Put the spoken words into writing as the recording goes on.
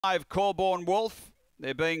Corborn Wolf.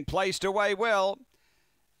 They're being placed away well,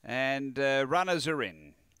 and runners are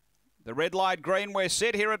in. The red light green, we're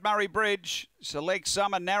set here at Murray Bridge. Select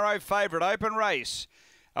Some, a narrow favourite, open race.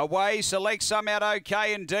 Away, Select Some out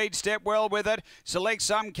okay indeed, step well with it. Select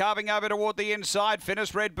Some carving over toward the inside.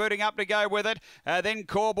 Finish Red booting up to go with it. Then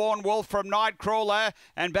Corborn Wolf from Nightcrawler.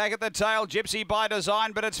 And back at the tail, Gypsy by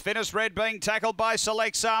Design, but it's Finish Red being tackled by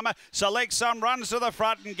Select Some. Select Some runs to the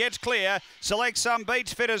front and gets clear. Select Some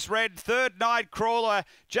beats Finish Red. Third Nightcrawler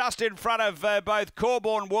just in front of both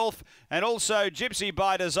Corborn Wolf and also Gypsy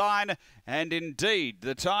by Design. And indeed,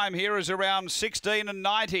 the time here is around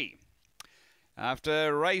 16:90.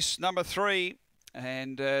 After race number 3,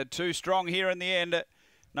 and too strong here in the end.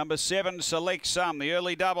 Number 7, Select Some, the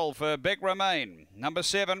early double for Beck Remain. Number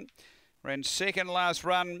 7 ran second last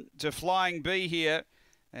run to Flying Bee here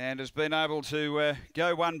and has been able to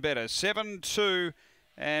go one better. 7, 2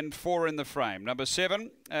 and 4 in the frame. Number 7,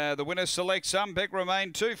 the winner Select Some, Beck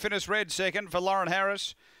Remain. 2, Finish Red second for Lauren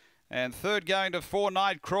Harris. And third going to 4,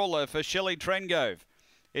 Nightcrawler for Shelley Trengove.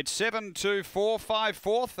 It's 7, 2, 4, 5,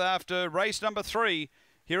 fourth after race number 3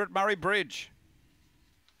 here at Murray Bridge.